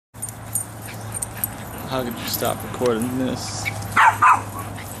How could you stop recording this?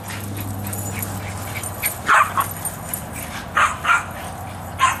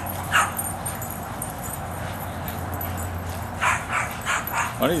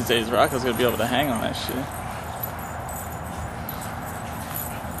 One of these days, Rocco's gonna be able to hang on that shit.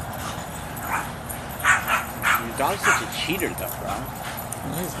 Your dog's such a cheater, though, bro.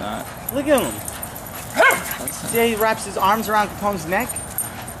 No, he's not. Look at him. See how he wraps his arms around Capone's neck?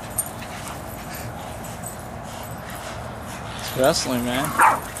 It's wrestling, man.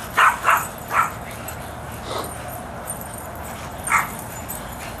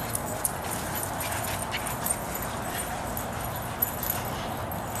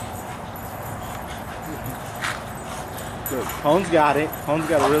 Good. Capone's got it. Capone's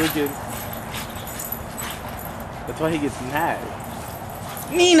got a really good. That's why he gets mad.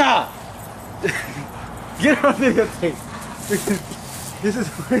 Nina! Get her on videotape. This is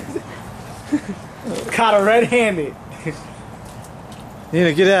got her red-handed.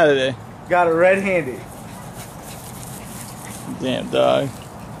 Nina, get out of there. Got her red-handed. Damn dog.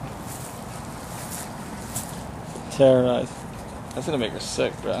 Terrorized. That's gonna make her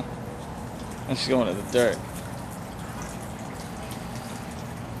sick, bro. And she's going to the dirt.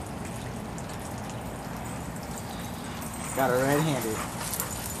 Got her red-handed.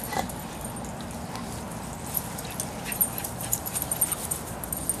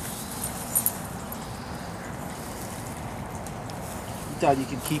 You thought you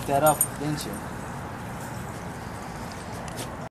could keep that up, didn't you?